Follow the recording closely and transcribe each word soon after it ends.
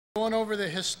Going over the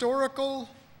historical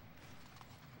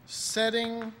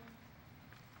setting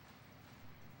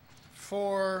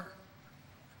for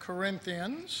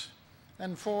Corinthians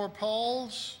and for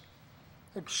Paul's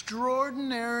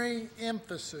extraordinary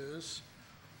emphasis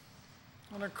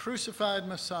on a crucified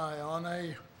Messiah,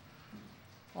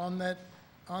 on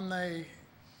the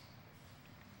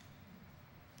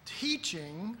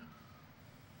teaching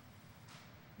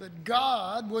that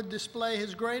God would display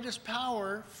his greatest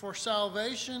power for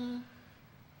salvation,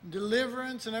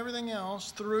 deliverance, and everything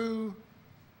else through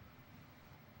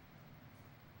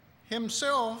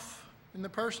himself in the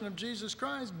person of Jesus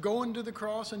Christ going to the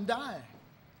cross and dying.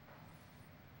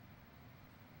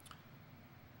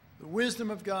 The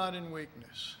wisdom of God in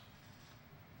weakness.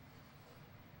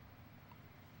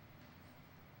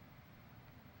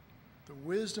 The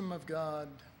wisdom of God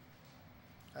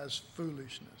as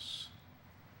foolishness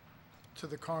to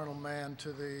the carnal man,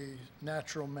 to the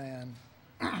natural man.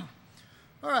 All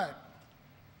right.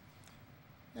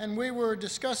 And we were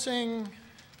discussing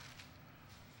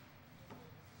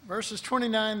verses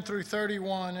 29 through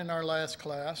 31 in our last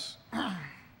class.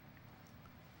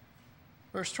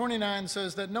 Verse 29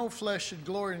 says that no flesh should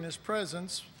glory in his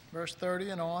presence, verse 30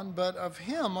 and on, but of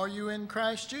him are you in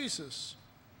Christ Jesus,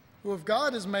 who of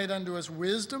God is made unto us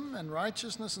wisdom and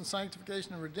righteousness and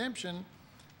sanctification and redemption,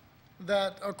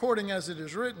 that according as it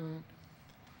is written,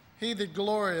 he that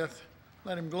glorieth,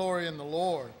 let him glory in the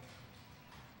Lord.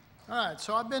 All right,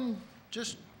 so I've been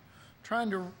just trying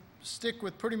to stick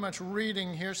with pretty much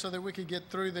reading here so that we could get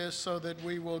through this, so that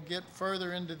we will get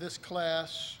further into this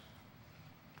class,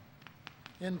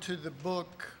 into the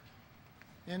book,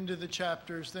 into the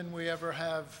chapters than we ever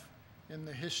have in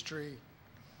the history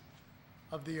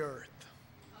of the earth.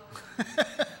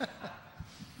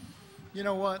 You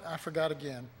know what? I forgot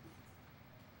again.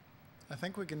 I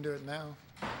think we can do it now.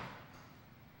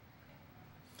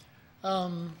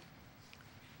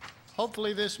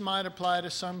 Hopefully this might apply to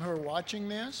some who are watching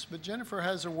this, but Jennifer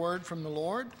has a word from the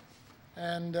Lord,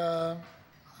 and I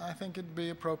think it'd be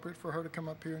appropriate for her to come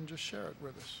up here and just share it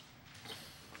with us.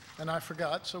 And I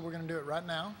forgot, so we're going to do it right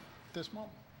now, at this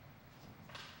moment.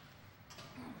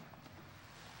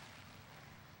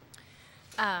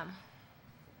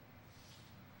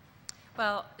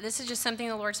 Well, this is just something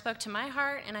the Lord spoke to my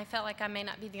heart, and I felt like I may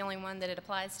not be the only one that it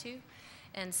applies to.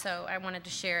 And so I wanted to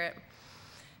share it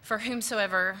for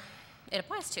whomsoever it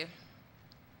applies to.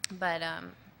 But I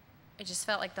just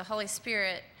felt like the Holy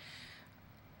Spirit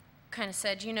kind of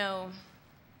said, you know,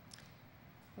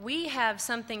 we have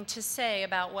something to say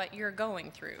about what you're going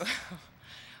through.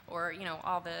 Or, you know,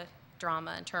 all the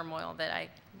drama and turmoil that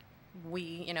we,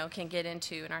 you know, can get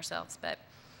into in ourselves. But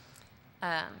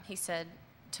he said,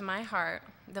 to my heart,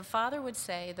 the Father would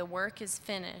say, the work is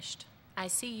finished. I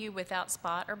see you without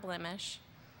spot or blemish.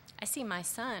 I see my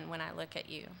Son when I look at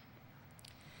you.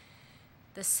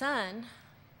 The Son,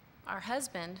 our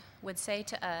husband, would say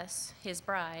to us, his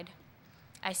bride,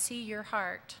 I see your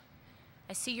heart.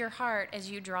 I see your heart as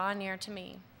you draw near to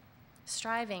me,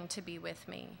 striving to be with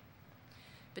me.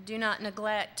 But do not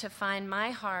neglect to find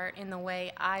my heart in the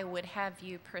way I would have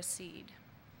you proceed.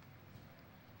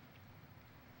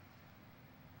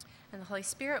 And the Holy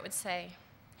Spirit would say,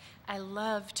 I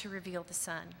love to reveal the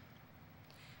Son.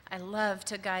 I love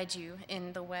to guide you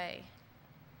in the way.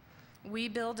 We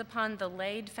build upon the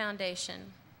laid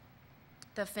foundation,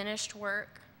 the finished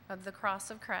work of the cross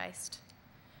of Christ.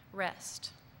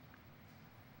 Rest.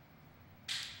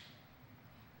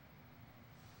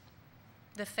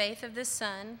 The faith of the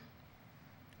Son,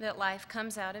 that life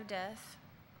comes out of death,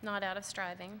 not out of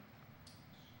striving.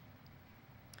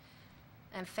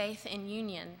 And faith in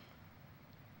union,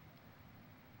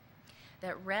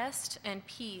 that rest and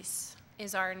peace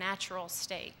is our natural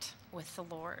state with the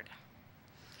Lord.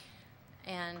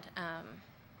 And I'm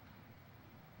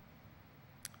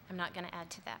not going to add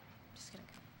to that. I'm just going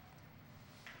to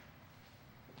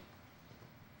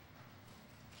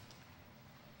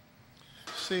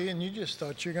go. See, and you just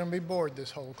thought you're going to be bored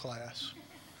this whole class.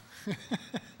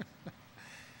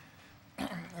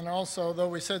 And also, though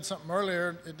we said something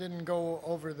earlier, it didn't go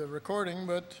over the recording,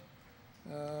 but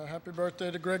happy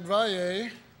birthday to Greg Valle.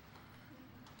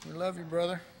 We love you,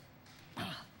 brother. All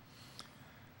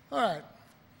right.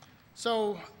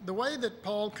 So the way that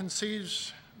Paul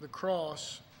conceives the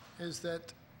cross is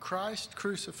that Christ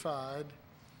crucified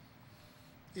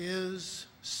is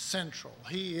central.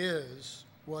 He is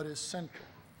what is central.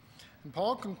 And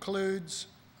Paul concludes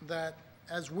that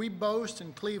as we boast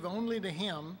and cleave only to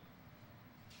him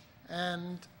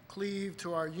and cleave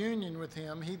to our union with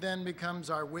him, he then becomes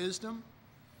our wisdom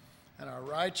and our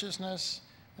righteousness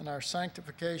and our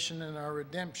sanctification and our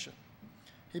redemption.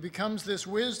 He becomes this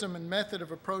wisdom and method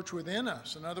of approach within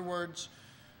us. In other words,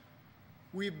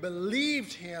 we've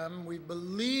believed him, we've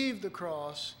believed the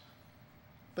cross,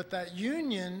 but that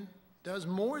union does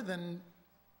more than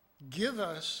give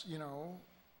us,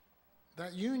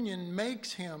 that union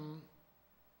makes him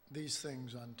these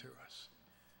things unto us.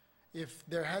 If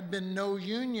there had been no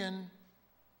union,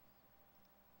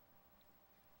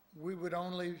 we would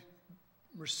only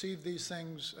receive these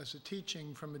things as a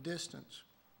teaching from a distance.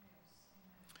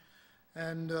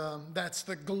 And that's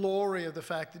the glory of the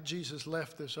fact that Jesus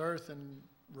left this earth and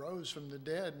rose from the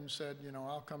dead and said,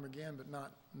 I'll come again, but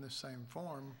not in the same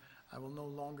form. I will no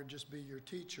longer just be your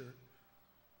teacher.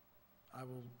 I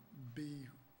will be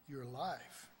your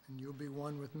life, and you'll be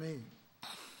one with me.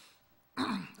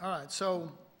 All right, so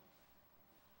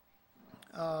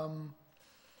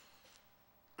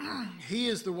he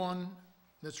is the one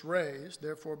that's raised.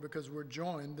 Therefore, because we're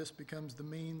joined, this becomes the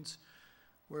means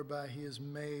whereby he has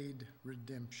made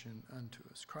redemption unto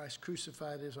us. Christ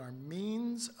crucified is our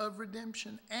means of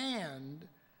redemption, and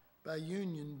by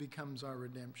union becomes our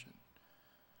redemption.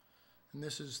 And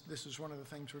this is one of the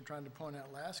things we're trying to point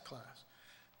out last class,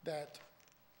 that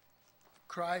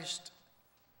Christ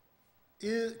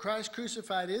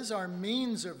crucified is our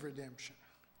means of redemption.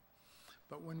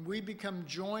 But when we become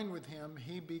joined with him,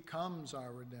 he becomes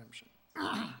our redemption.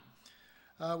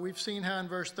 We've seen how in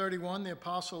verse 31 the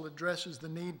apostle addresses the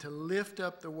need to lift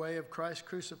up the way of Christ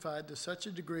crucified to such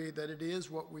a degree that it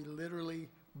is what we literally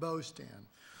boast in.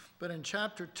 But in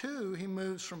chapter 2, he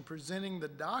moves from presenting the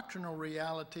doctrinal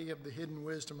reality of the hidden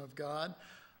wisdom of God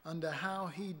unto how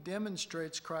he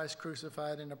demonstrates Christ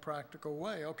crucified in a practical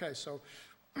way. Okay, so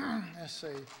let's see.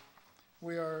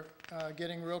 We are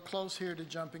getting real close here to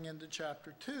jumping into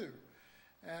chapter 2.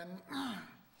 And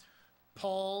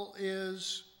Paul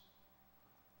is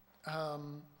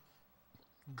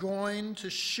going to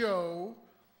show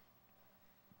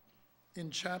in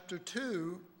chapter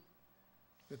 2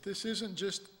 that this isn't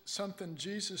just something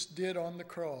Jesus did on the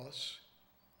cross.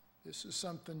 This is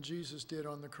something Jesus did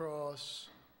on the cross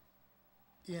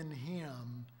in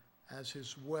him as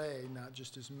his way, not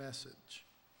just his message,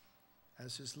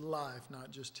 as his life,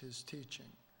 not just his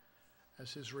teaching,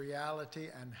 as his reality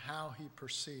and how he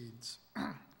proceeds.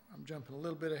 I'm jumping a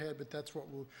little bit ahead, but that's what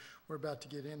we're about to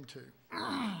get into.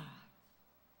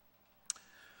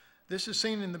 This is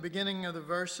seen in the beginning of the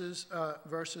verses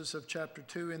of chapter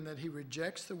 2, in that he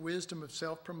rejects the wisdom of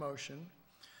self-promotion.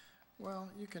 Well,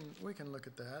 we can look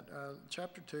at that.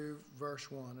 Chapter 2,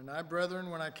 verse 1. And I, brethren,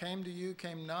 when I came to you,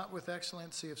 came not with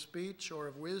excellency of speech or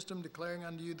of wisdom, declaring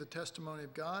unto you the testimony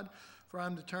of God. For I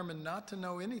am determined not to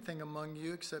know anything among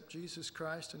you except Jesus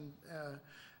Christ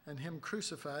and him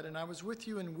crucified. And I was with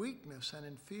you in weakness and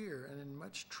in fear and in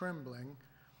much trembling.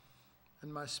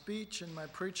 And my speech and my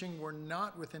preaching were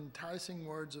not with enticing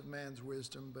words of man's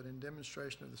wisdom, but in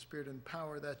demonstration of the Spirit and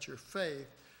power, that your faith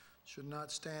should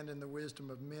not stand in the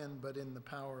wisdom of men, but in the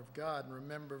power of God. And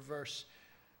remember, verse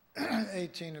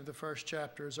 18 of the first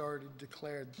chapter has already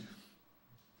declared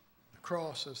the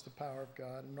cross as the power of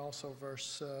God, and also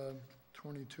verse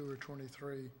 22 or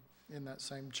 23 in that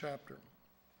same chapter.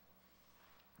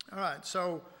 All right,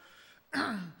 so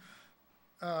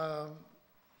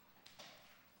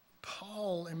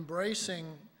Paul embracing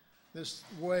this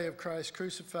way of Christ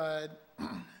crucified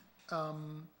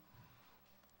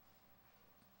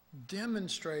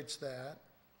demonstrates that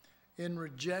in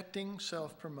rejecting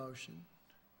self-promotion,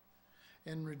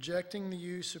 in rejecting the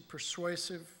use of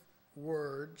persuasive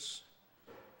words,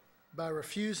 by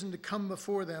refusing to come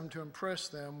before them to impress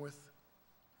them with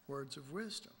words of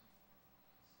wisdom.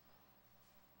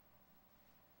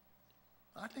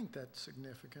 I think that's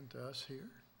significant to us here.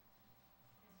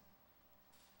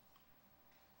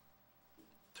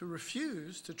 To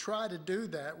refuse to try to do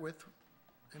that with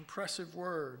impressive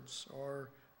words,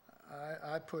 or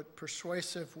I put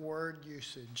persuasive word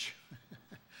usage.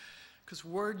 Because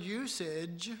word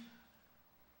usage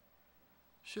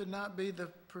should not be the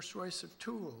persuasive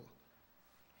tool.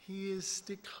 He is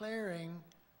declaring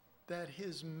that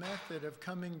his method of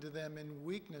coming to them in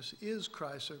weakness is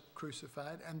Christ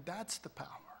crucified, and that's the power.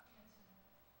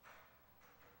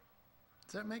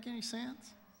 Does that make any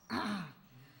sense?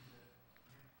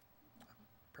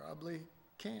 Probably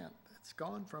can't. It's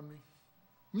gone from me.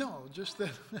 No, just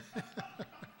that.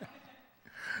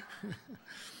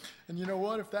 And you know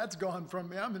what? If that's gone from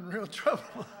me, I'm in real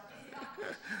trouble.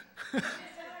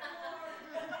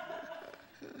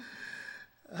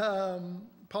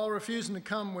 Paul refusing to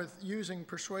come with using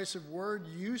persuasive word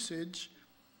usage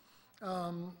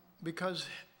because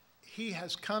he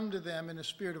has come to them in a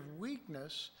spirit of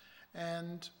weakness,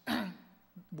 and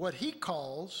what he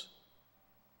calls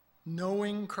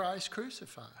knowing Christ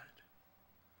crucified.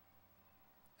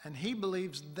 And he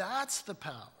believes that's the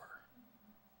power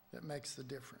that makes the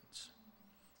difference.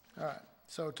 All right,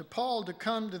 so to Paul, to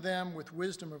come to them with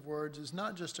wisdom of words is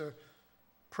not just a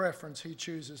preference he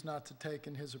chooses not to take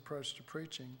in his approach to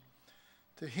preaching.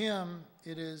 To him,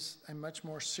 it is a much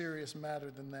more serious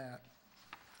matter than that.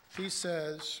 He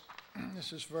says,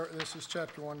 this is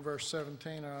chapter 1, verse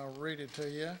 17, and I'll read it to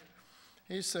you.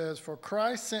 He says, "For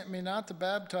Christ sent me not to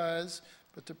baptize,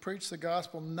 but to preach the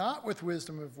gospel not with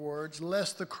wisdom of words,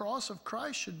 lest the cross of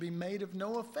Christ should be made of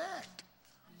no effect."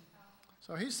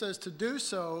 So he says to do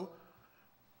so,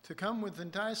 to come with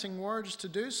enticing words, to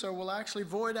do so will actually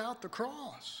void out the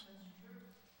cross.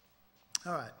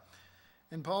 All right.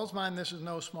 In Paul's mind, this is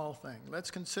no small thing.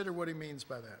 Let's consider what he means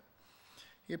by that.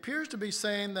 He appears to be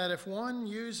saying that if one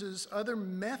uses other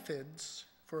methods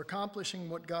for accomplishing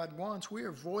what God wants, we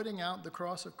are voiding out the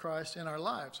cross of Christ in our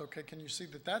lives. Okay, can you see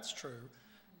that that's true?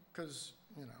 Because,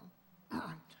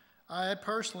 I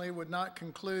personally would not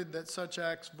conclude that such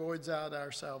acts voids out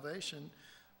our salvation,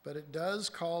 but it does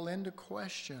call into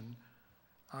question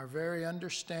our very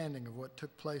understanding of what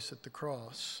took place at the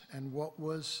cross and what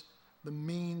was the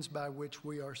means by which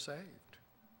we are saved.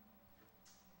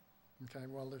 Okay,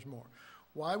 well, there's more.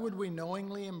 Why would we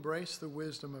knowingly embrace the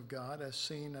wisdom of God as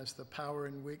seen as the power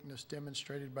and weakness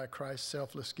demonstrated by Christ's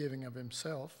selfless giving of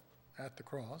himself at the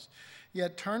cross,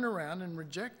 yet turn around and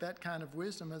reject that kind of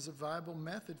wisdom as a viable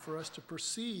method for us to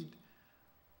proceed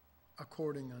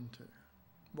according unto?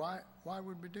 Why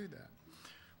would we do that?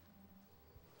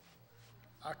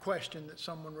 I question that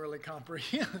someone really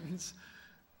comprehends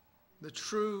the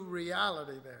true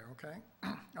reality there, okay?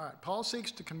 All right, Paul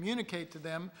seeks to communicate to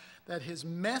them that his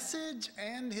message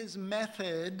and his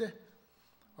method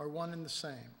are one and the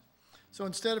same. So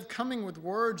instead of coming with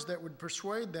words that would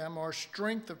persuade them or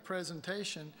strength of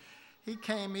presentation, he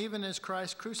came even as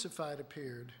Christ crucified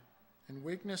appeared, in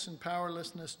weakness and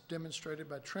powerlessness demonstrated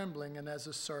by trembling and as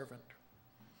a servant.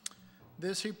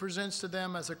 This he presents to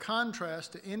them as a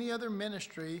contrast to any other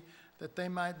ministry that they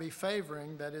might be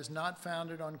favoring that is not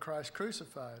founded on Christ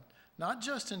crucified, not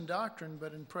just in doctrine,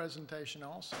 but in presentation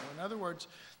also. In other words,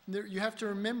 you have to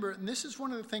remember, and this is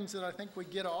one of the things that I think we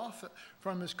get off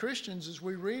from as Christians, is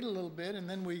we read a little bit and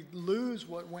then we lose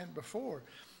what went before.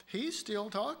 He's still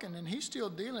talking and he's still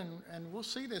dealing, and we'll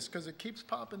see this because it keeps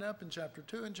popping up in chapter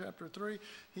 2 and chapter 3.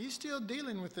 He's still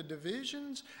dealing with the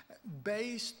divisions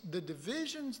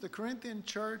the Corinthian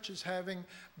church is having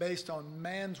based on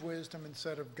man's wisdom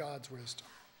instead of God's wisdom.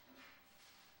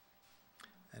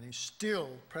 And he's still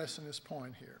pressing this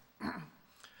point here.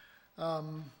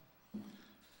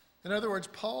 In other words,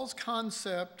 Paul's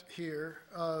concept here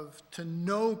of to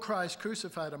know Christ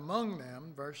crucified among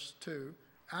them, verse 2,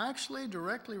 actually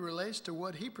directly relates to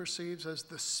what he perceives as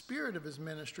the spirit of his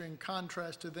ministry in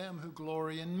contrast to them who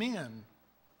glory in men.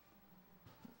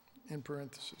 In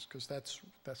parentheses, because that's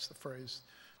the phrase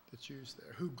that's used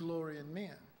there, who glory in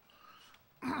men.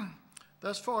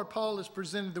 Thus far, Paul has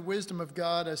presented the wisdom of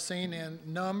God as seen in,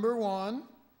 number one,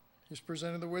 he's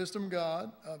presented the wisdom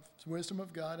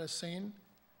of God as seen,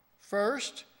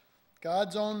 first,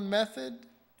 God's own method,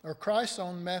 or Christ's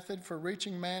own method for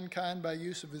reaching mankind by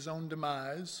use of his own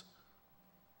demise.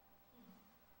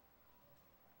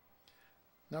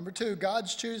 Number two,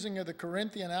 God's choosing of the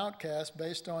Corinthian outcast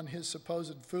based on his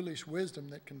supposed foolish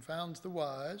wisdom that confounds the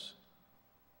wise.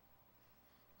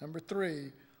 Number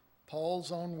three,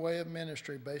 Paul's own way of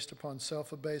ministry based upon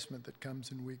self-abasement that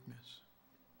comes in weakness.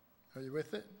 Are you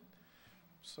with it?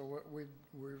 So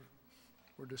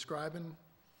we're describing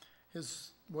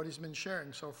what he's been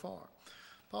sharing so far.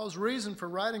 Paul's reason for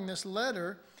writing this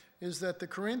letter is that the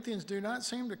Corinthians do not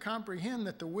seem to comprehend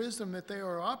that the wisdom that they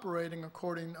are operating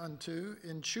according unto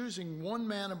in choosing one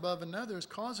man above another is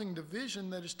causing division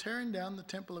that is tearing down the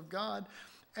temple of God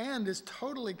and is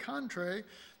totally contrary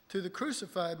to the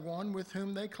crucified one with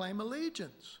whom they claim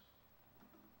allegiance.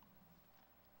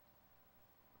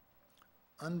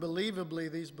 Unbelievably,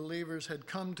 these believers had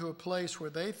come to a place where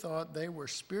they thought they were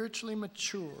spiritually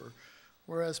mature,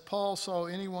 whereas Paul saw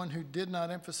anyone who did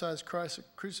not emphasize Christ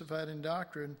crucified in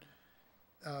doctrine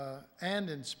and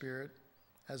in spirit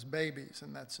as babies,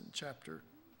 and that's in chapter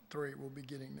 3. We'll be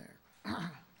getting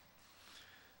there.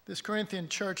 This Corinthian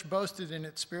church boasted in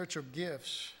its spiritual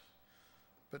gifts,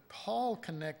 but Paul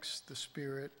connects the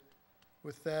Spirit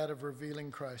with that of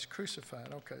revealing Christ crucified.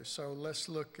 Okay, so let's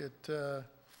look at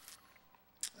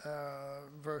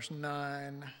verse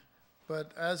 9.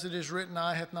 But as it is written,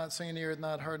 eye hath not seen, ear hath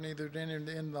not heard, neither entered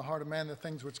into the heart of man the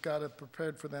things which God hath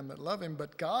prepared for them that love him.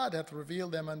 But God hath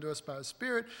revealed them unto us by his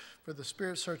Spirit. For the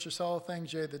Spirit searcheth all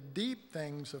things, yea, the deep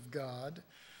things of God.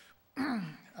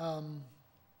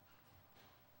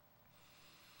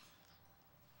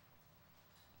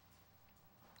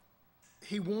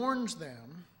 He warns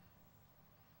them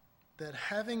that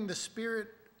having the Spirit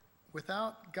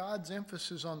without God's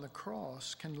emphasis on the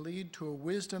cross can lead to a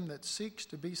wisdom that seeks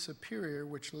to be superior,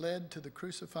 which led to the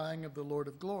crucifying of the Lord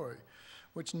of glory,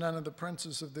 which none of the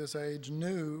princes of this age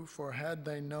knew, for had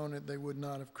they known it, they would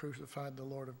not have crucified the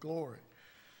Lord of glory.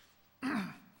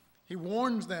 He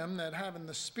warns them that having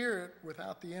the Spirit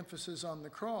without the emphasis on the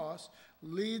cross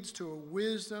leads to a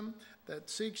wisdom that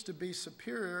seeks to be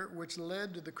superior, which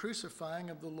led to the crucifying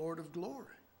of the Lord of glory.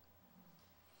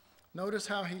 Notice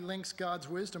how he links God's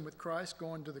wisdom with Christ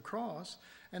going to the cross,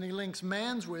 and he links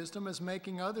man's wisdom as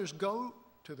making others go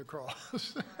to the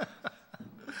cross.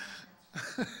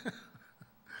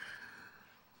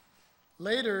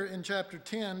 Later in chapter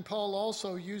 10, Paul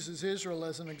also uses Israel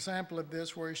as an example of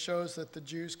this, where he shows that the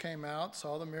Jews came out,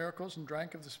 saw the miracles, and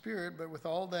drank of the Spirit, but with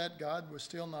all that, God was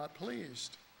still not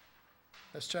pleased.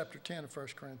 That's chapter 10 of 1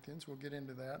 Corinthians. We'll get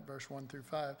into that, verse 1 through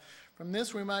 5. From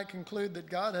this, we might conclude that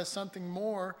God has something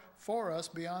more for us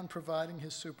beyond providing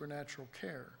his supernatural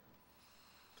care.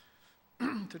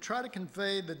 To try to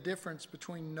convey the difference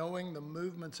between knowing the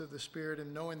movements of the Spirit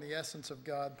and knowing the essence of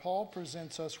God, Paul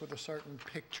presents us with a certain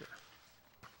picture.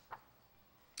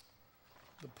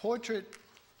 The portrait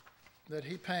that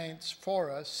he paints for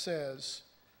us says,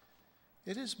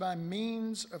 "It is by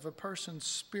means of a person's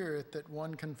spirit that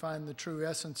one can find the true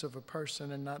essence of a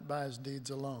person, and not by his deeds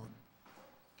alone.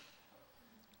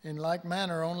 In like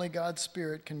manner, only God's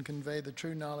Spirit can convey the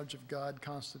true knowledge of God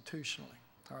constitutionally."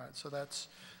 All right, so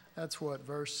that's what,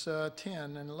 verse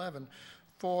 10 and 11.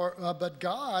 But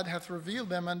God hath revealed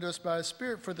them unto us by his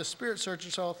Spirit, for the Spirit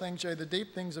searches all things, yea, the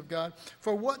deep things of God.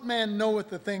 For what man knoweth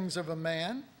the things of a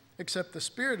man, except the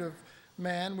Spirit of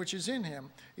man which is in him?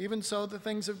 Even so the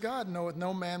things of God knoweth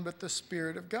no man but the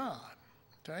Spirit of God.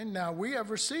 Okay, now we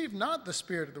have received not the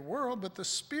spirit of the world, but the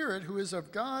Spirit who is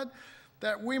of God,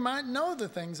 that we might know the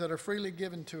things that are freely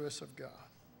given to us of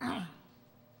God.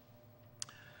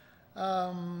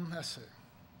 Let's see.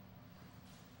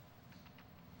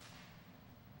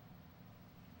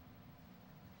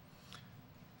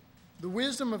 The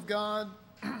wisdom of God,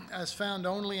 as found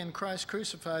only in Christ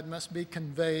crucified, must be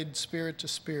conveyed spirit to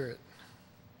spirit,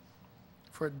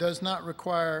 for it does not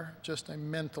require just a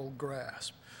mental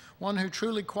grasp. One who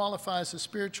truly qualifies as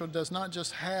spiritual does not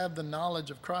just have the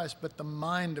knowledge of Christ, but the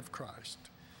mind of Christ.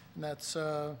 And that's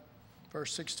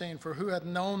verse 16. For who hath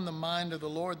known the mind of the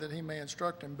Lord that he may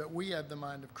instruct him? But we have the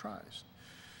mind of Christ.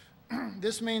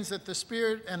 This means that the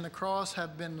Spirit and the cross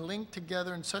have been linked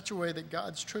together in such a way that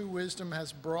God's true wisdom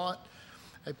has brought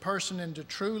a person into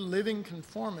true living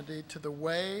conformity to the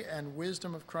way and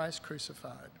wisdom of Christ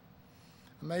crucified.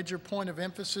 A major point of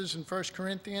emphasis in 1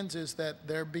 Corinthians is that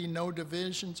there be no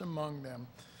divisions among them.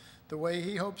 The way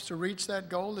he hopes to reach that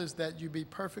goal is that you be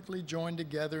perfectly joined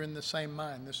together in the same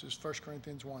mind. This is 1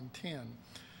 Corinthians 1:10.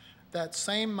 That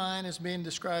same mind is being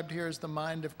described here as the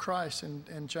mind of Christ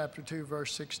in chapter 2,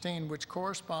 verse 16, which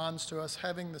corresponds to us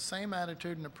having the same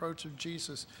attitude and approach of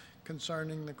Jesus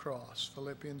concerning the cross.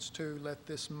 Philippians 2, let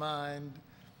this mind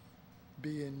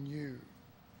be in you.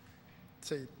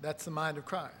 See, that's the mind of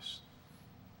Christ.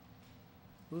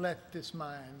 Let this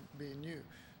mind be in you.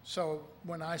 So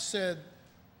when I said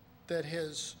that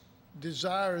his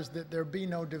desire is that there be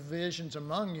no divisions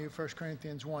among you, 1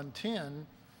 Corinthians 1:10,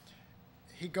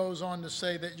 he goes on to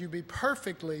say that you be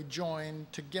perfectly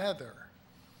joined together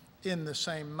in the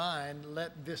same mind.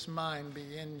 Let this mind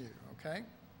be in you, okay?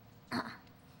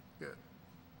 Good.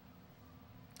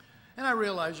 And I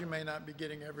realize you may not be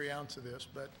getting every ounce of this,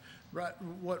 but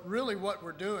what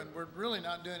we're doing, we're really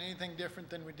not doing anything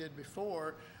different than we did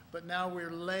before, but now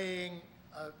we're laying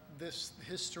this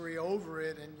history over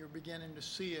it, and you're beginning to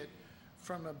see it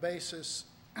from a basis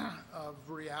of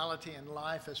reality and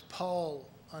life as Paul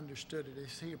understood it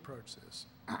as he approached this.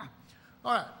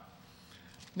 All right.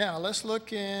 Now, let's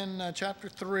look in chapter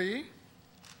 3.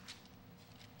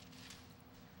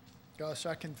 Gosh,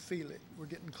 I can feel it. We're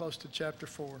getting close to chapter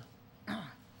 4. All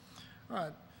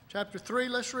right. Chapter 3,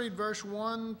 let's read verse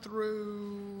 1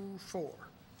 through 4.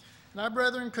 And I,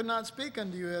 brethren, could not speak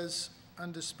unto you as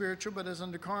unto spiritual, but as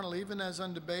unto carnal, even as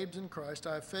unto babes in Christ.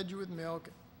 I have fed you with milk,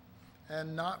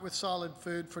 and not with solid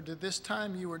food, for to this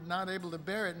time you were not able to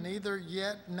bear it, neither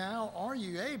yet now are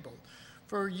you able.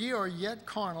 For ye are yet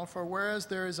carnal, for whereas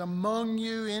there is among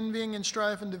you envying and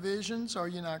strife and divisions, are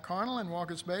ye not carnal, and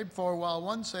walk as babes? For while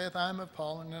one saith, I am of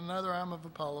Paul, and another, I am of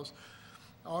Apollos,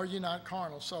 are ye not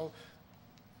carnal? So,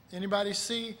 anybody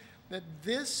see that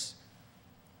this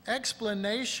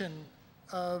explanation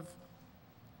of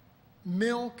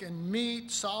milk and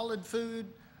meat, solid food,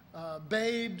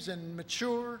 babes and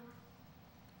mature,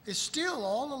 is still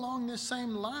all along this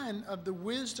same line of the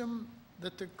wisdom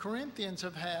that the Corinthians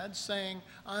have had, saying,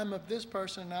 I'm of this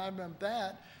person and I'm of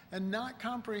that, and not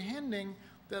comprehending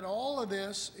that all of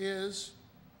this is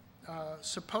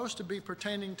supposed to be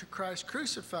pertaining to Christ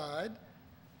crucified,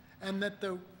 and that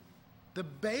the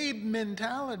babe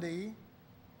mentality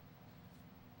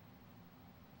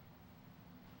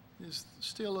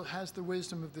still has the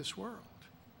wisdom of this world.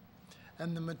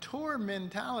 And the mature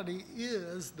mentality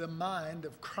is the mind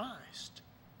of Christ.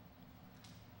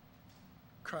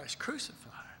 Christ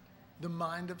crucified, the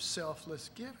mind of selfless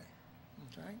giving.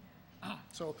 Okay?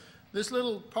 So this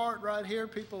little part right here,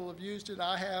 people have used it,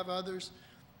 I have, others,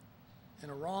 in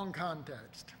a wrong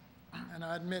context. And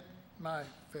I admit my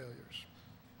failures.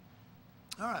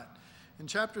 All right. In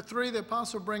chapter 3, the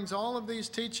apostle brings all of these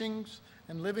teachings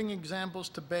and living examples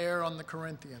to bear on the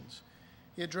Corinthians.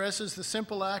 He addresses the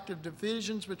simple act of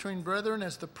divisions between brethren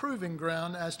as the proving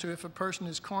ground as to if a person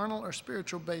is carnal or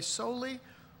spiritual, based solely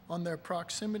on their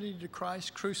proximity to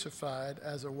Christ crucified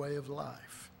as a way of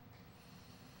life.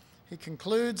 He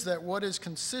concludes that what is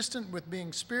consistent with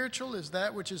being spiritual is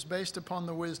that which is based upon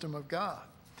the wisdom of God.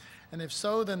 And if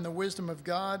so, then the wisdom of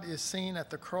God is seen at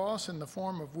the cross in the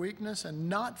form of weakness and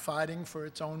not fighting for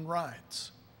its own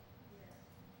rights.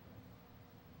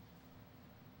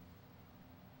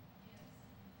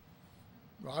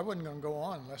 Well, I wasn't going to go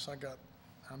on unless I'm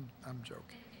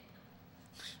joking.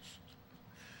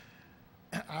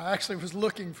 I actually was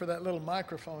looking for that little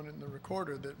microphone in the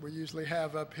recorder that we usually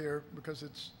have up here because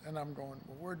and I'm going,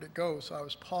 well, where'd it go? So I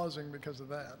was pausing because of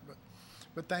that.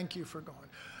 But thank you for going.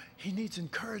 He needs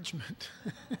encouragement.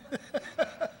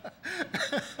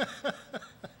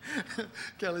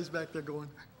 Kelly's back there going,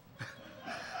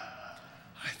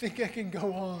 I think I can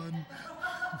go on.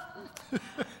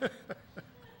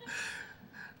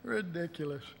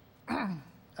 Ridiculous. All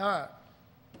right.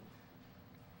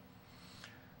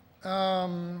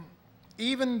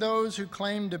 Even those who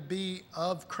claim to be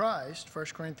of Christ, 1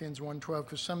 Corinthians 1:12,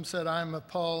 because some said, I am of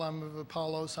Paul, I'm of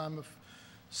Apollos, I'm of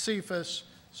Cephas.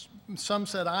 Some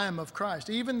said, I am of Christ.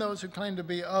 Even those who claim to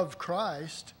be of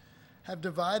Christ have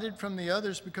divided from the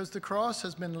others because the cross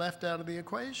has been left out of the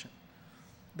equation.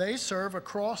 They serve a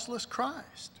crossless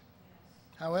Christ.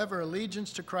 However,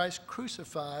 allegiance to Christ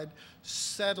crucified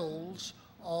settles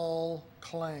all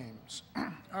claims.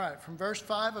 All right, from verse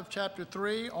 5 of chapter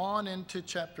 3 on into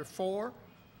chapter 4.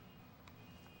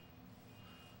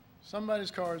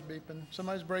 Somebody's car is beeping.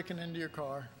 Somebody's breaking into your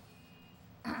car.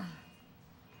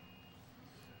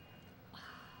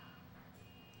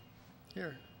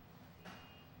 Here.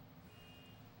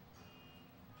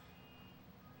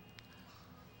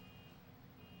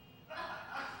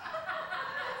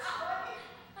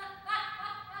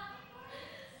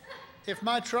 If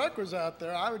my truck was out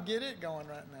there, I would get it going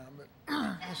right now, but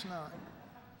it's not.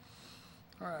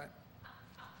 All right.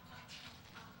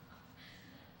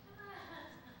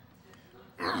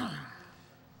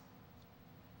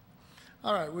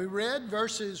 All right, we read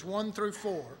verses 1 through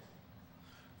 4.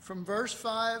 From verse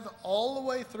 5 all the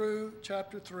way through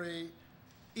chapter 3,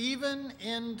 even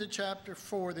into chapter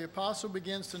 4, the apostle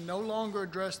begins to no longer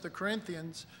address the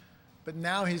Corinthians, but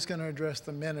now he's going to address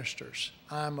the ministers.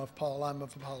 I'm of Paul, I'm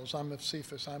of Apollos, I'm of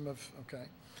Cephas, I'm of, okay.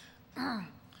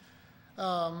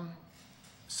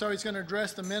 So he's going to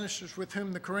address the ministers with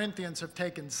whom the Corinthians have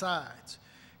taken sides.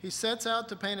 He sets out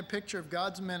to paint a picture of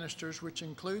God's ministers, which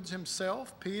includes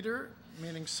himself, Peter,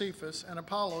 meaning Cephas, and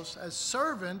Apollos, as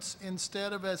servants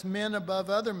instead of as men above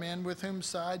other men with whom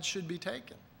sides should be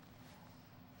taken.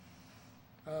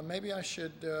 Maybe I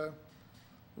should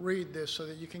read this so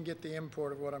that you can get the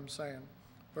import of what I'm saying.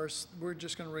 We're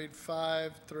just going to read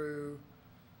 5 through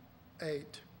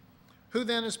 8. Who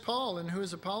then is Paul and who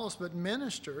is Apollos but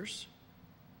ministers?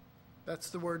 That's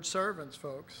the word servants,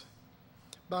 folks.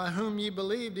 By whom ye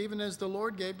believed, even as the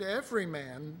Lord gave to every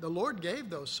man. The Lord gave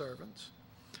those servants.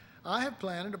 I have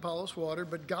planted, Apollos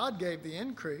watered, but God gave the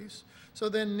increase. So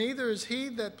then neither is he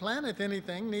that planteth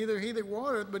anything, neither he that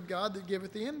watereth, but God that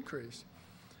giveth the increase.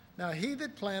 Now he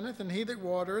that planteth and he that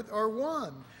watereth are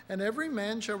one, and every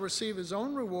man shall receive his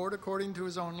own reward according to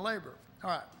his own labor. All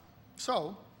right,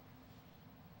 so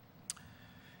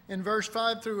in verse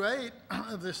 5 through 8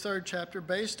 of this third chapter,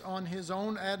 based on his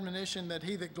own admonition that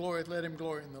he that glorieth, let him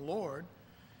glory in the Lord,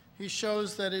 he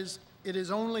shows that it is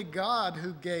only God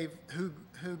who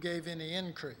gave any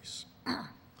increase.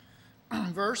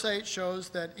 Verse 8 shows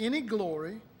that any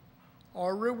glory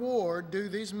or reward due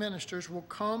these ministers will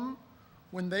come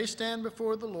when they stand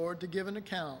before the Lord to give an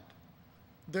account.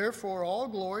 Therefore, all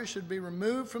glory should be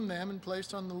removed from them and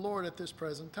placed on the Lord at this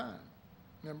present time.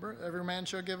 Remember, every man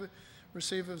shall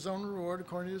receive his own reward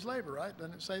according to his labor, right?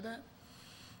 Doesn't it say that?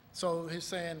 So he's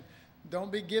saying,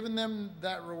 don't be giving them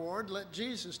that reward. Let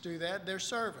Jesus do that. They're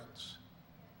servants,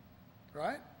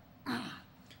 right?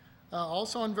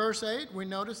 Also in verse 8, we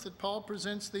notice that Paul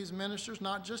presents these ministers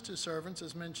not just as servants,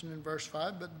 as mentioned in verse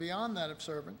 5, but beyond that of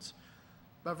servants.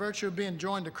 By virtue of being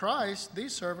joined to Christ,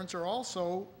 these servants are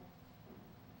also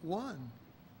one.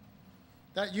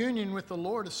 That union with the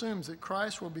Lord assumes that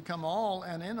Christ will become all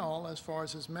and in all as far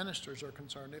as his ministers are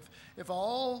concerned. If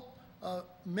all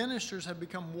ministers have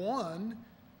become one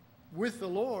with the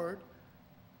Lord,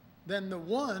 then the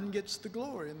one gets the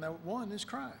glory, and that one is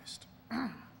Christ.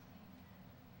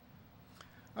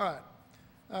 All right.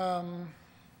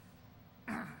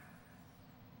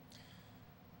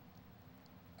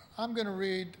 I'm going to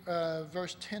read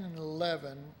verse 10 and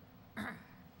 11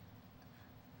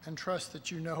 and trust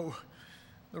that you know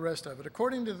the rest of it.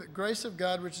 According to the grace of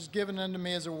God which is given unto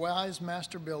me as a wise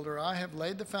master builder, I have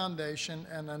laid the foundation,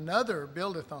 and another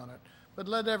buildeth on it. But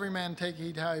let every man take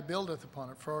heed how he buildeth upon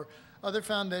it. For other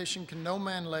foundation can no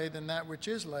man lay than that which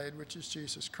is laid, which is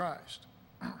Jesus Christ.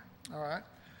 All right.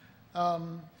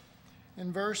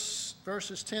 In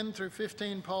verses 10 through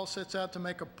 15, Paul sets out to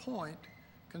make a point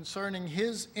concerning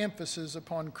his emphasis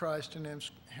upon Christ and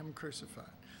him crucified.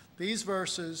 These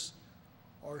verses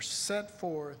are set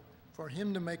forth for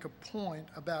him to make a point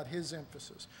about his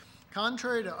emphasis.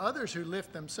 Contrary to others who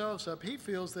lift themselves up, he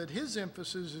feels that his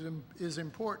emphasis is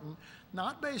important,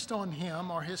 not based on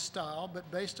him or his style, but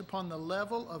based upon the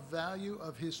level of value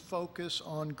of his focus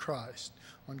on Christ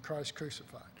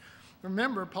crucified.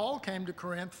 Remember, Paul came to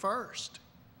Corinth first,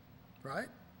 right?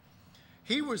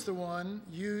 He was the one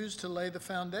used to lay the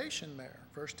foundation there.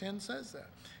 Verse 10 says that.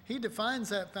 He defines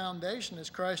that foundation as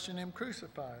Christ and him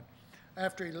crucified.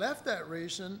 After he left that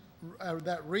region,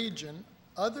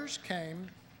 others came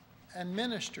and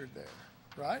ministered there,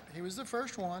 right? He was the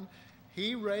first one.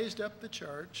 He raised up the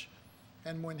church,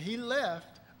 and when he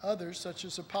left, others, such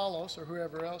as Apollos or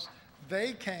whoever else,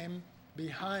 they came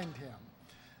behind him.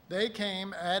 They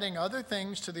came adding other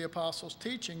things to the apostles'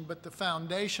 teaching, but the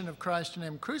foundation of Christ and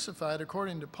him crucified,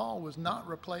 according to Paul, was not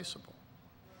replaceable.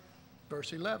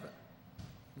 Verse 11,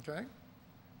 okay?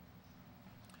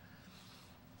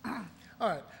 All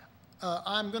right,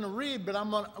 I'm going to read, but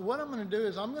what I'm going to do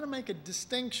is I'm going to make a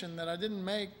distinction that I didn't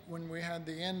make when we had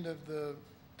the end of the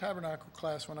tabernacle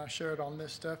class when I shared on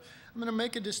this stuff. I'm going to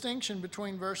make a distinction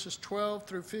between verses 12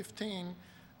 through 15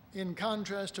 in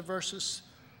contrast to verse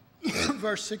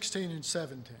 16 and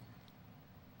 17,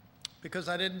 because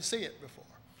I didn't see it before.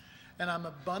 And I'm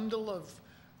a bundle of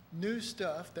new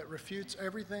stuff that refutes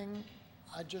everything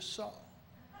I just saw.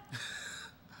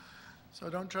 So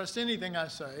don't trust anything I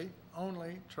say,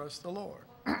 only trust the Lord.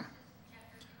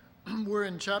 We're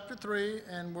in chapter 3,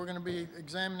 and we're going to be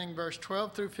examining verse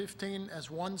 12 through 15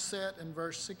 as one set, and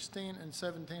verse 16 and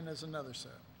 17 as another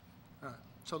set. All right,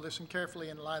 so listen carefully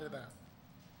in light of that.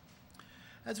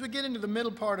 As we get into the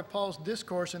middle part of Paul's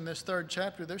discourse in this third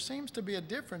chapter, there seems to be a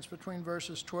difference between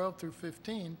verses 12 through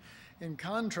 15 in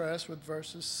contrast with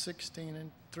verses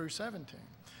 16 through 17.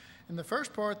 In the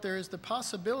first part, there is the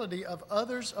possibility of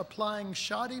others applying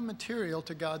shoddy material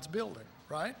to God's building,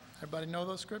 right? Everybody know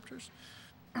those scriptures?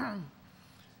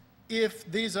 If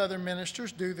these other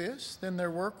ministers do this, then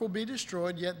their work will be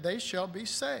destroyed, yet they shall be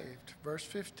saved. Verse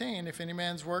 15, if any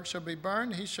man's work shall be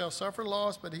burned, he shall suffer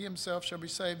loss, but he himself shall be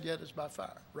saved, yet as by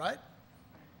fire, right?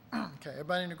 Okay,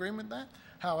 everybody in agreement with that?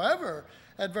 However,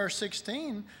 at verse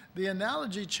 16, the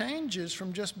analogy changes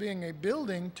from just being a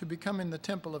building to becoming the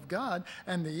temple of God,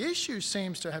 and the issue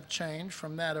seems to have changed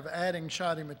from that of adding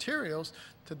shoddy materials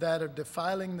to that of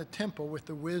defiling the temple with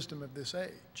the wisdom of this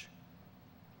age.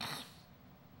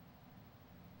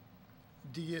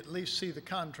 Do you at least see the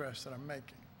contrast that I'm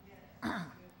making?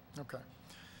 Okay.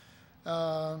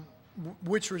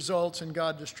 Which results in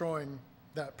God destroying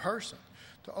that person.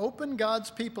 To open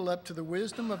God's people up to the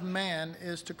wisdom of man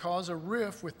is to cause a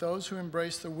rift with those who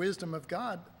embrace the wisdom of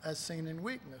God as seen in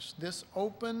weakness. This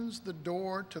opens the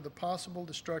door to the possible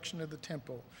destruction of the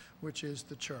temple, which is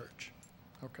the church.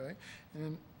 Okay?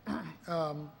 And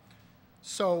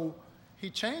so he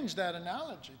changed that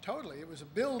analogy totally. It was a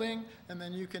building, and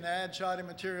then you can add shoddy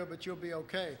material, but you'll be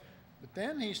okay. But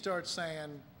then he starts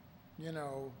saying, you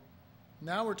know,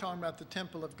 now we're talking about the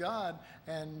temple of God,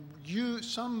 and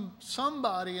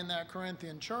somebody in that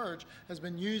Corinthian church has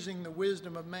been using the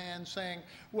wisdom of man, saying,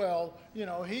 well, you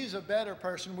know, he's a better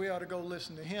person. We ought to go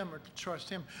listen to him or to trust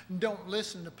him. And don't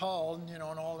listen to Paul, you know,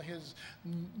 and all his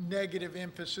negative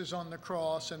emphasis on the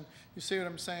cross. And you see what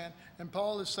I'm saying? And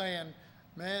Paul is saying,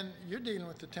 man, you're dealing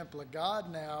with the temple of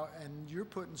God now, and you're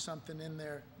putting something in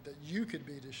there that you could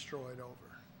be destroyed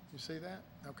over. You see that?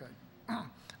 Okay. All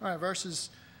right, verses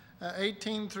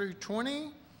 18 through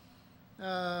 20.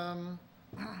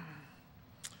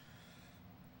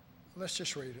 Let's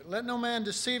just read it. Let no man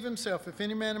deceive himself. If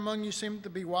any man among you seem to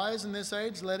be wise in this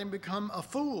age, let him become a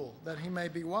fool, that he may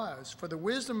be wise. For the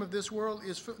wisdom of this world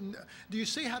is... Do you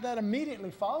see how that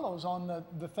immediately follows on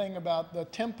the thing about the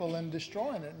temple and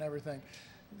destroying it and everything?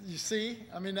 You see?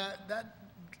 I mean, that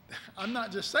I'm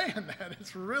not just saying that.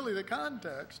 It's really the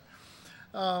context.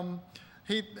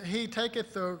 He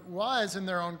taketh the wise in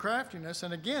their own craftiness.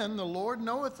 And again, the Lord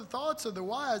knoweth the thoughts of the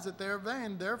wise, that they are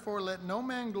vain. Therefore, let no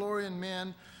man glory in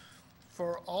men.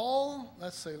 For all,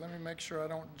 let's see, let me make sure I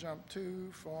don't jump too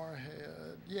far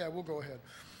ahead. Yeah, we'll go ahead.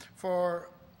 For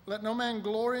let no man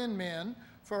glory in men,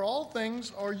 for all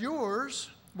things are yours,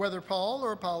 whether Paul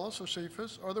or Apollos or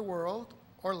Cephas or the world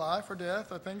or life or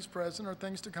death or things present or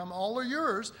things to come, all are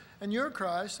yours, and you're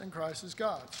Christ, and Christ is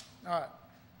God's. All right.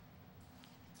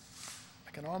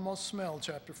 I can almost smell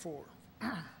chapter 4.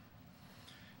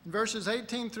 In verses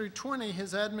 18 through 20,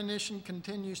 his admonition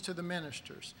continues to the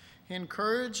ministers. He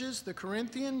encourages the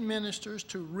Corinthian ministers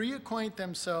to reacquaint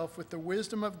themselves with the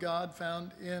wisdom of God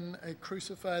found in a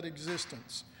crucified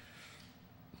existence.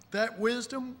 That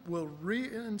wisdom will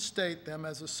reinstate them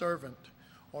as a servant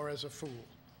or as a fool.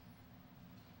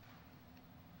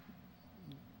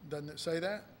 Doesn't it say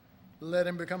that? Let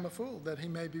him become a fool, that he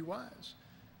may be wise.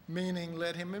 Meaning,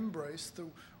 let him embrace the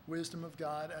wisdom of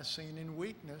God as seen in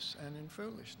weakness and in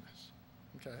foolishness.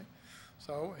 Okay?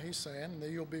 So he's saying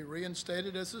that you'll be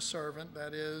reinstated as a servant,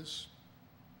 that is,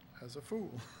 as a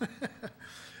fool.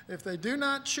 If they do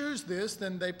not choose this,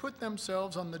 then they put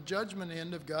themselves on the judgment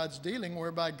end of God's dealing,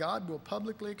 whereby God will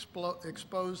publicly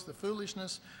expose the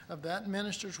foolishness of that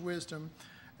minister's wisdom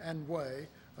and way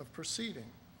of proceeding.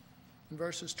 In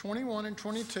verses 21 and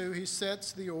 22, he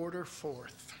sets the order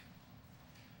forth.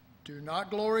 Do not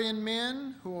glory in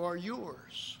men who are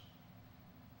yours,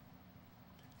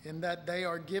 in that they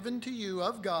are given to you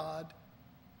of God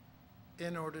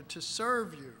in order to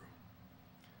serve you.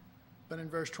 But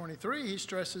in verse 23, he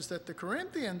stresses that the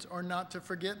Corinthians are not to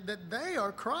forget that they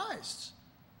are Christ's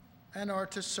and are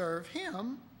to serve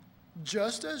him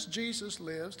just as Jesus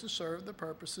lives to serve the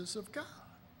purposes of God.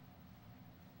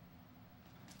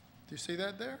 Do you see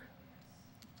that there?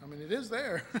 I mean, it is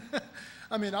there.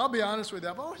 I mean, I'll be honest with you.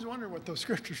 I've always wondered what those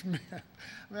scriptures meant.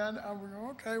 Man, I'm going,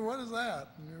 okay, what is that?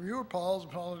 You were Paul's,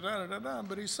 Paul, da-da-da-da.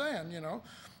 But he's saying,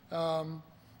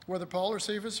 whether Paul or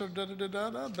Cephas or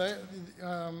da-da-da-da-da,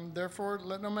 therefore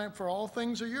let no man, for all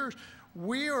things are yours.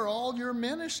 We are all your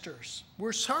ministers.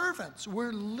 We're servants.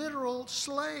 We're literal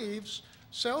slaves,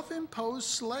 self-imposed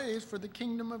slaves for the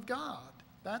kingdom of God.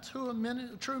 That's who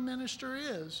a true minister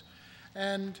is.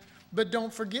 But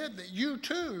don't forget that you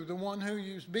too, the one who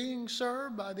is being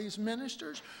served by these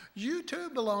ministers, you too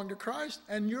belong to Christ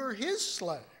and you're his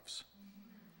slaves.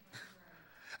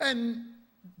 And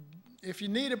if you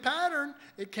need a pattern,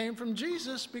 it came from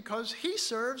Jesus because he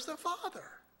serves the Father.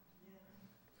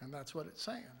 And that's what it's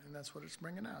saying, and that's what it's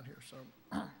bringing out here. So,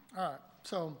 all right,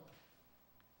 so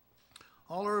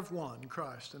all are of one,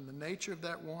 Christ, and the nature of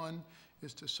that one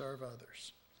is to serve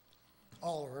others.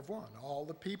 All are of one, all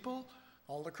the people,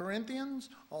 all the Corinthians,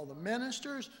 all the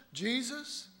ministers,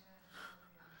 Jesus.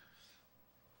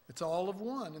 It's all of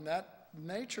one, and that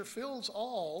nature fills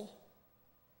all.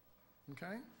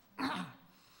 Okay?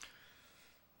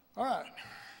 All right.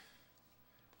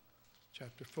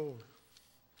 Chapter 4.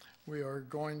 We are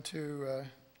going to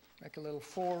make a little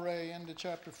foray into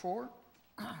chapter 4.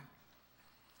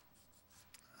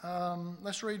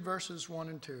 Let's read verses 1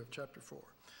 and 2 of chapter 4.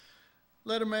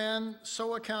 Let a man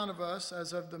so account of us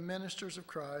as of the ministers of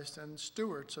Christ and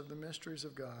stewards of the mysteries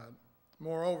of God.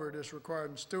 Moreover, it is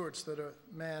required in stewards that a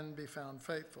man be found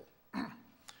faithful.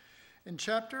 In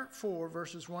chapter 4,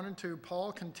 verses 1 and 2,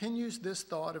 Paul continues this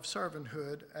thought of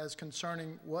servanthood as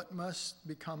concerning what must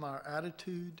become our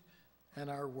attitude and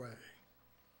our way.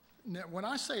 Now, when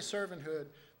I say servanthood,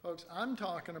 folks, I'm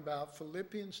talking about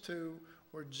Philippians 2,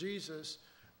 where Jesus,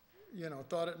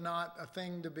 thought it not a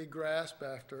thing to be grasped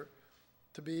after,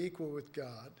 to be equal with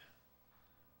God,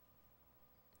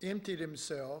 emptied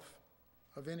himself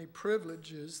of any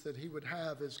privileges that he would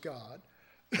have as God,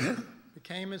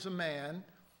 became as a man,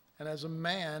 and as a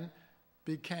man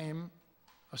became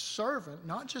a servant,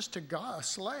 not just to God, a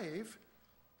slave,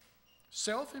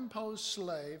 self-imposed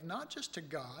slave, not just to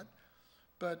God,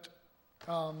 but,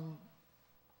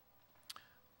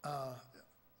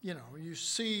 you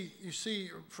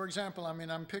see, for example,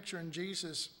 I'm picturing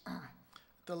Jesus at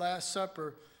the Last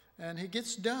Supper, and he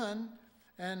gets done,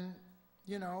 and,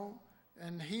 you know,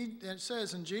 and it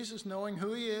says, and Jesus, knowing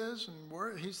who he is,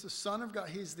 and he's the Son of God,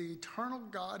 he's the eternal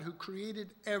God who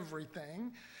created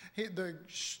everything,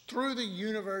 threw the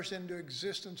universe into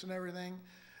existence and everything,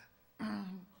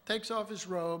 takes off his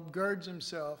robe, girds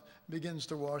himself, begins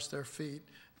to wash their feet,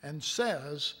 and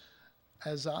says,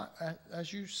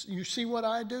 as you see what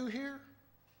I do here?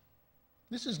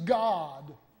 This is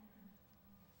God.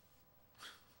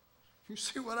 You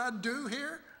see what I do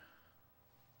here?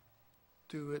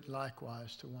 Do it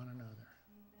likewise to one another.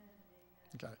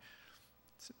 Okay.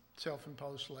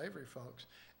 Self-imposed slavery, folks.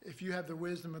 If you have the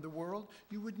wisdom of the world,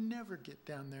 you would never get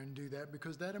down there and do that,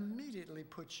 because that immediately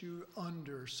puts you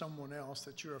under someone else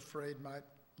that you're afraid might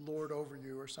lord over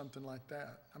you or something like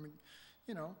that. I mean,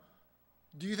 you know,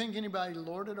 do you think anybody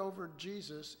lorded over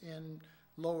Jesus in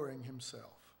lowering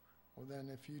himself? Well, then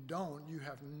if you don't, you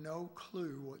have no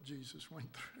clue what Jesus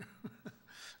went through.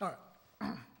 All right.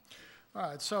 All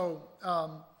right, so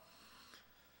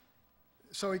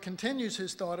he continues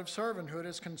his thought of servanthood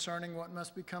as concerning what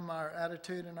must become our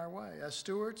attitude and our way. As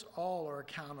stewards, all are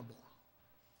accountable.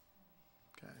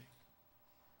 Okay.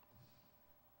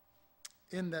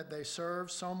 In that they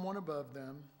serve someone above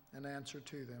them and answer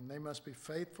to them. They must be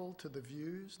faithful to the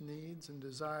views, needs, and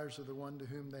desires of the one to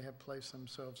whom they have placed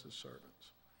themselves as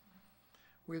servants.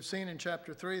 We have seen in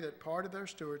chapter 3 that part of their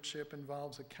stewardship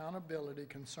involves accountability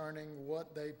concerning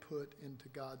what they put into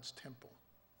God's temple.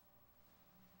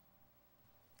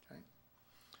 Okay.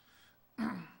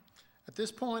 At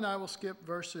this point, I will skip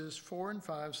verses 4 and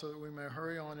 5 so that we may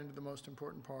hurry on into the most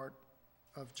important part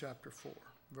of chapter 4,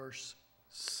 verse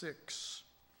 6.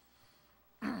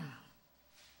 And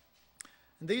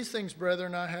these things,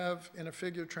 brethren, I have in a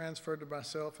figure transferred to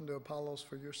myself and to Apollos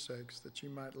for your sakes, that you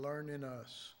might learn in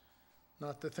us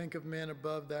not to think of men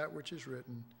above that which is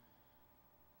written,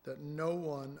 that no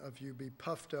one of you be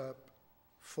puffed up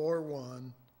for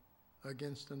one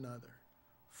against another.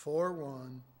 For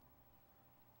one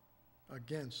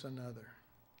against another.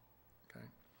 Okay.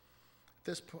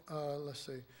 Let's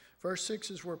see. Verse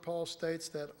 6 is where Paul states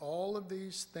that all of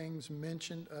these things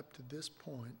mentioned up to this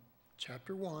point,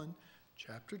 chapter 1,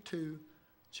 chapter 2,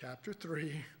 chapter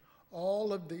 3,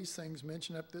 all of these things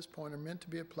mentioned up to this point are meant to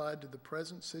be applied to the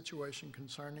present situation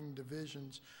concerning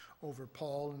divisions over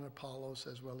Paul and Apollos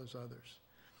as well as others.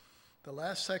 The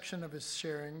last section of his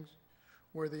sharing,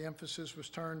 where the emphasis was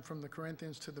turned from the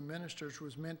Corinthians to the ministers,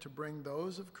 was meant to bring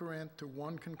those of Corinth to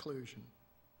one conclusion.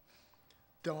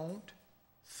 Don't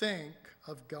think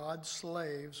of God's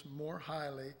slaves more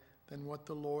highly than what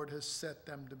the Lord has set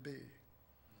them to be.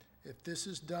 If this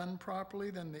is done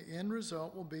properly, then the end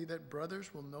result will be that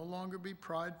brothers will no longer be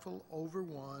prideful over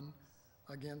one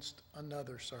against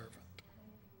another servant.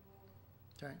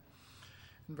 Okay.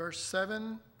 In verse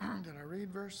 7, did I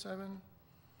read verse 7?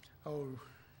 Oh,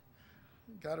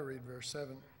 got to read verse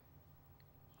 7.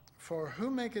 For who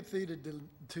maketh thee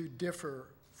to differ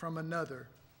from another?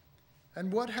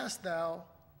 And what hast thou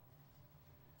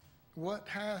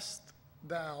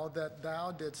that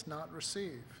thou didst not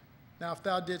receive? Now, if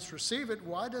thou didst receive it,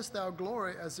 why dost thou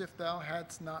glory as if thou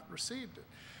hadst not received it?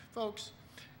 Folks,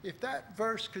 if that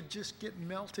verse could just get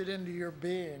melted into your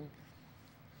being,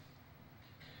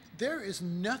 there is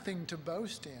nothing to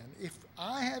boast in. If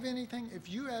I have anything, if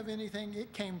you have anything,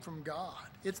 it came from God.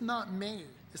 It's not me.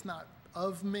 It's not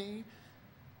of me.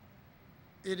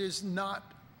 It is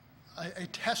not a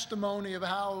testimony of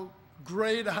how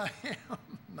great I am.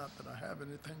 Not that I have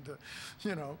anything to,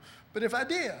 but if I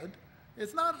did,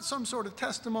 it's not some sort of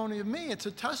testimony of me. It's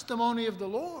a testimony of the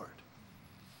Lord.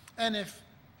 And if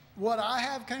what I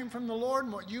have came from the Lord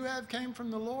and what you have came from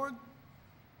the Lord,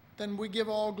 then we give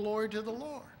all glory to the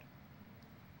Lord.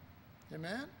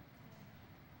 Amen?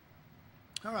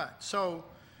 All right, so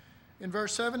in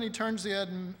verse 7, he turns the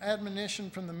admonition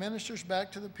from the ministers back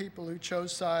to the people who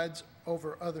chose sides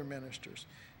over other ministers.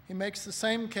 He makes the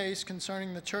same case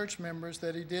concerning the church members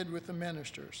that he did with the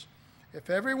ministers. If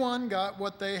everyone got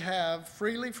what they have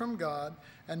freely from God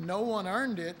and no one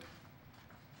earned it,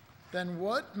 then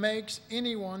what makes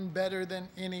anyone better than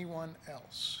anyone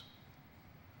else?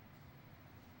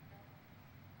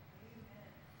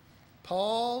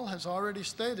 Paul has already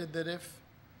stated that if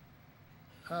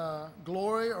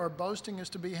glory or boasting is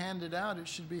to be handed out, it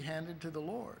should be handed to the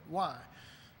Lord. Why?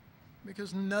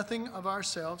 Because nothing of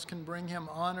ourselves can bring him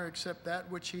honor except that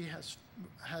which he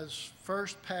has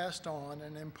first passed on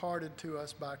and imparted to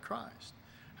us by Christ.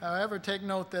 However, take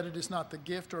note that it is not the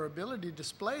gift or ability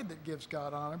displayed that gives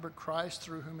God honor, but Christ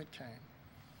through whom it came.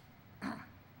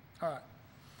 All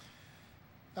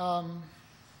right.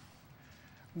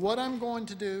 What I'm going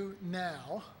to do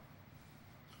now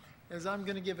is I'm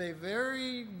going to give a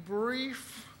very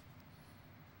brief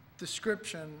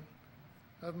description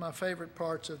of my favorite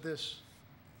parts of this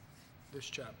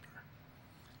chapter.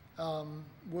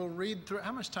 We'll read through.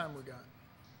 How much time we got?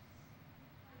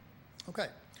 Okay.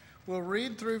 We'll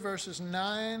read through verses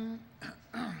 9,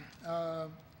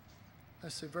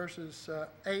 verses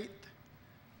 8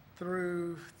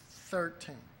 through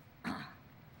 13.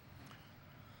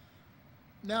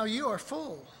 Now you are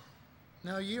full.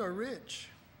 Now ye are rich.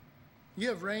 You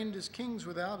have reigned as kings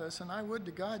without us, and I would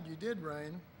to God you did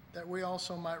reign, that we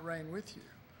also might reign with you.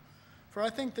 For I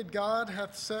think that God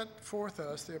hath set forth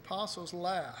us, the apostles,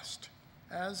 last,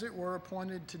 as it were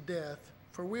appointed to death,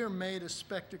 for we are made a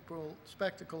spectacle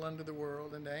unto the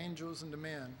world, and to angels and to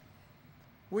men.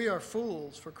 We are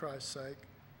fools for Christ's sake,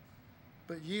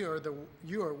 but you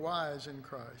are wise in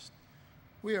Christ.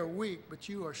 We are weak, but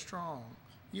you are strong.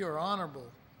 You are honorable,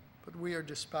 but we are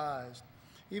despised.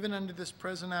 Even unto this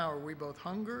present hour we both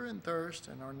hunger and thirst,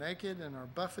 and are naked, and are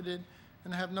buffeted,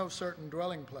 and have no certain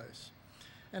dwelling place,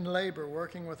 and labor,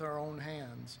 working with our own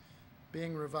hands.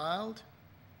 Being reviled,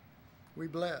 we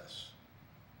bless.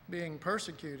 Being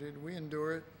persecuted, we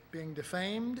endure it. Being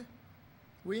defamed,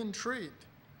 we entreat.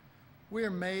 We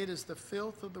are made as the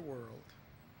filth of the world,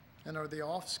 and are the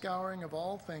offscouring of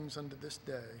all things unto this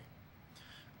day.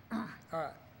 All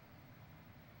right.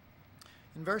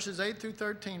 In verses 8 through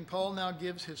 13, Paul now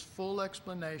gives his full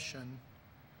explanation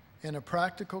in a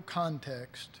practical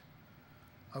context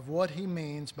of what he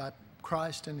means by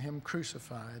Christ and him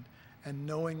crucified and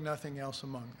knowing nothing else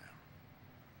among them.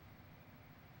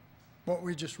 What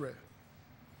we just read.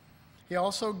 He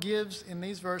also gives in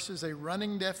these verses a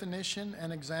running definition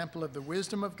and example of the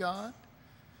wisdom of God,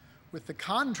 with the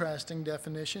contrasting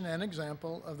definition and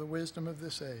example of the wisdom of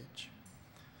this age.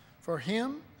 For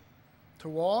him, to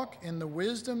walk in the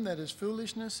wisdom that is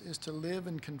foolishness is to live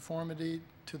in conformity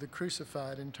to the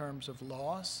crucified in terms of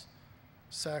loss,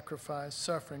 sacrifice,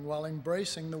 suffering, while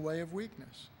embracing the way of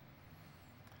weakness.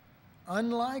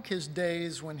 Unlike his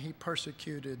days when he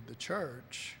persecuted the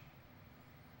church,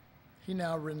 he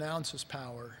now renounces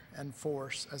power and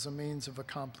force as a means of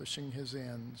accomplishing his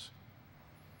ends.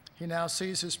 He now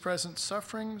sees his present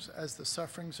sufferings as the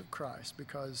sufferings of Christ,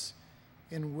 because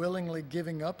in willingly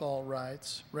giving up all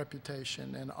rights,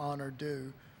 reputation, and honor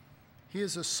due, he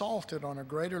is assaulted on a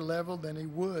greater level than he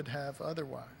would have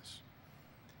otherwise.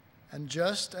 And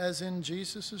just as in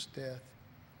Jesus' death,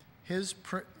 his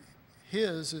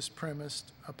is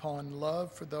premised upon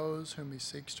love for those whom he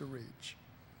seeks to reach.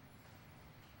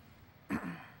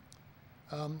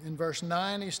 In verse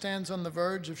 9, he stands on the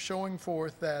verge of showing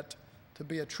forth that to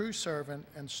be a true servant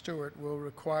and steward will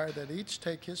require that each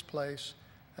take his place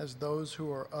as those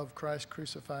who are of Christ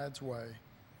crucified's way.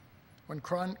 When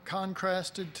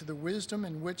contrasted to the wisdom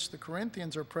in which the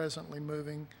Corinthians are presently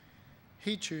moving,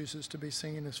 he chooses to be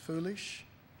seen as foolish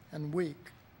and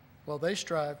weak, while they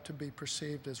strive to be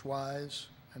perceived as wise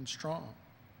and strong.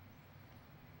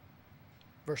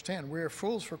 Verse 10, we are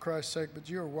fools for Christ's sake, but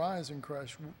you are wise in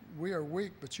Christ. We are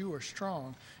weak, but you are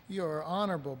strong. You are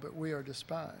honorable, but we are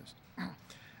despised.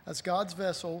 As God's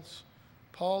vessels,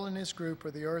 Paul and his group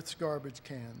are the earth's garbage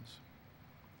cans.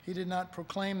 He did not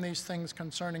proclaim these things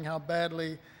concerning how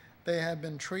badly they had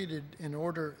been treated in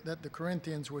order that the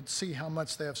Corinthians would see how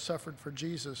much they have suffered for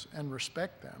Jesus and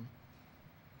respect them.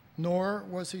 Nor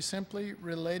was he simply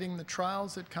relating the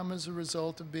trials that come as a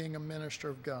result of being a minister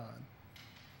of God.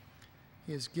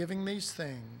 He is giving these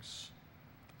things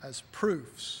as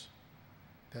proofs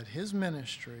that his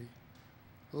ministry,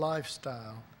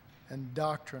 lifestyle, and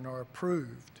doctrine are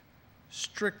approved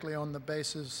strictly on the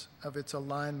basis of its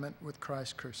alignment with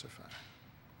Christ crucified.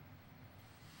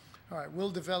 All right,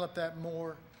 we'll develop that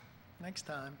more next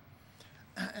time.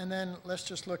 And then let's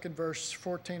just look at verse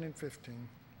 14 and 15.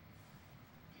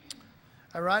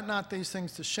 I write not these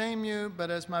things to shame you, but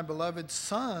as my beloved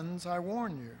sons, I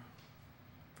warn you.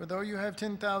 For though you have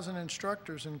 10,000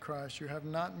 instructors in Christ, you have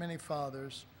not many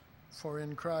fathers, for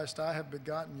in Christ I have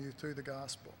begotten you through the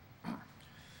gospel.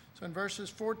 So in verses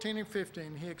 14 and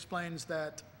 15, he explains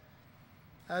that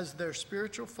as their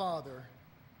spiritual father,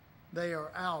 they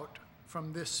are out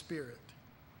from this spirit.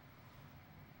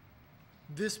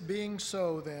 This being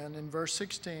so, then, in verse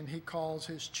 16, he calls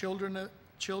his children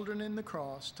in the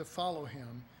cross to follow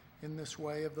him in this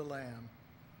way of the Lamb.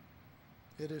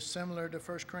 It is similar to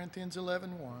 1 Corinthians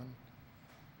 11:1.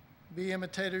 Be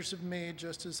imitators of me,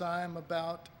 just as I am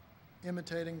about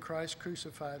imitating Christ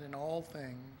crucified in all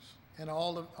things, in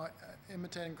all of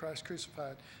imitating Christ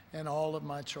crucified in all of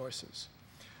my choices.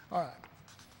 All right.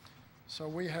 So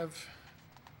we have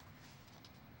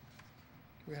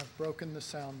broken the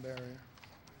sound barrier.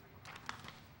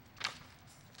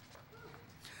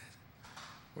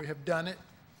 We have done it.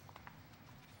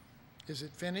 Is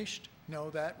it finished? No,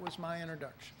 that was my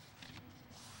introduction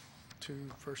to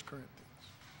 1 Corinthians.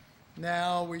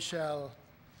 Now we shall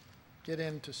get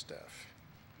into stuff.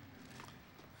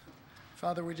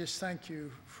 Father, we just thank you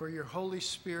for your Holy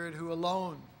Spirit who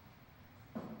alone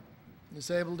is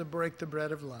able to break the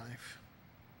bread of life.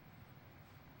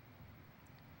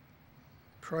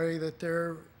 Pray that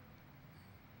there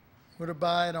would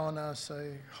abide on us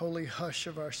a holy hush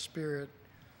of our spirit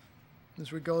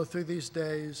as we go through these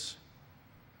days,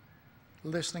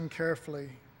 listening carefully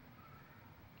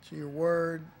to your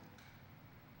word,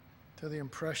 to the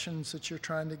impressions that you're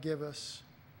trying to give us,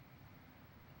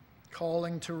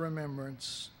 calling to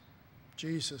remembrance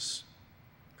Jesus,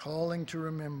 calling to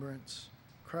remembrance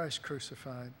Christ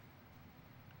crucified,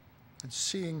 and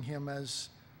seeing him as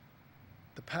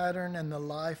the pattern and the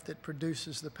life that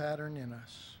produces the pattern in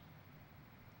us.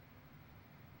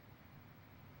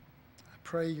 I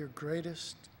pray your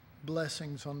greatest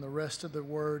blessings on the rest of the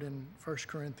word in 1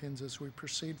 Corinthians as we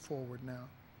proceed forward now.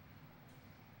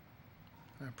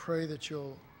 And I pray that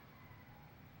you'll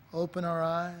open our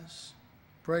eyes,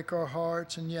 break our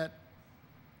hearts, and yet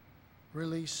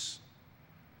release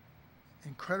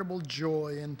incredible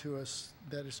joy into us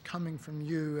that is coming from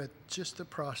you at just the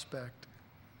prospect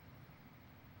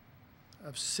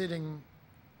of sitting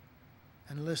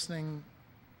and listening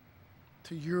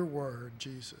to your word,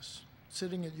 Jesus.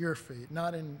 Sitting at your feet,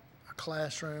 not in a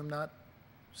classroom, not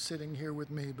sitting here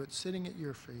with me, but sitting at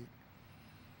your feet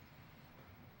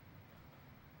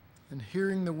and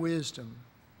hearing the wisdom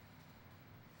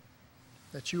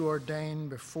that you ordained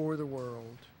before the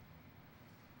world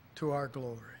to our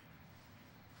glory.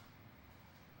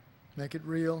 Make it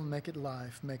real, make it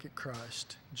life, make it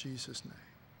Christ. In Jesus' name,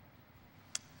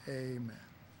 amen.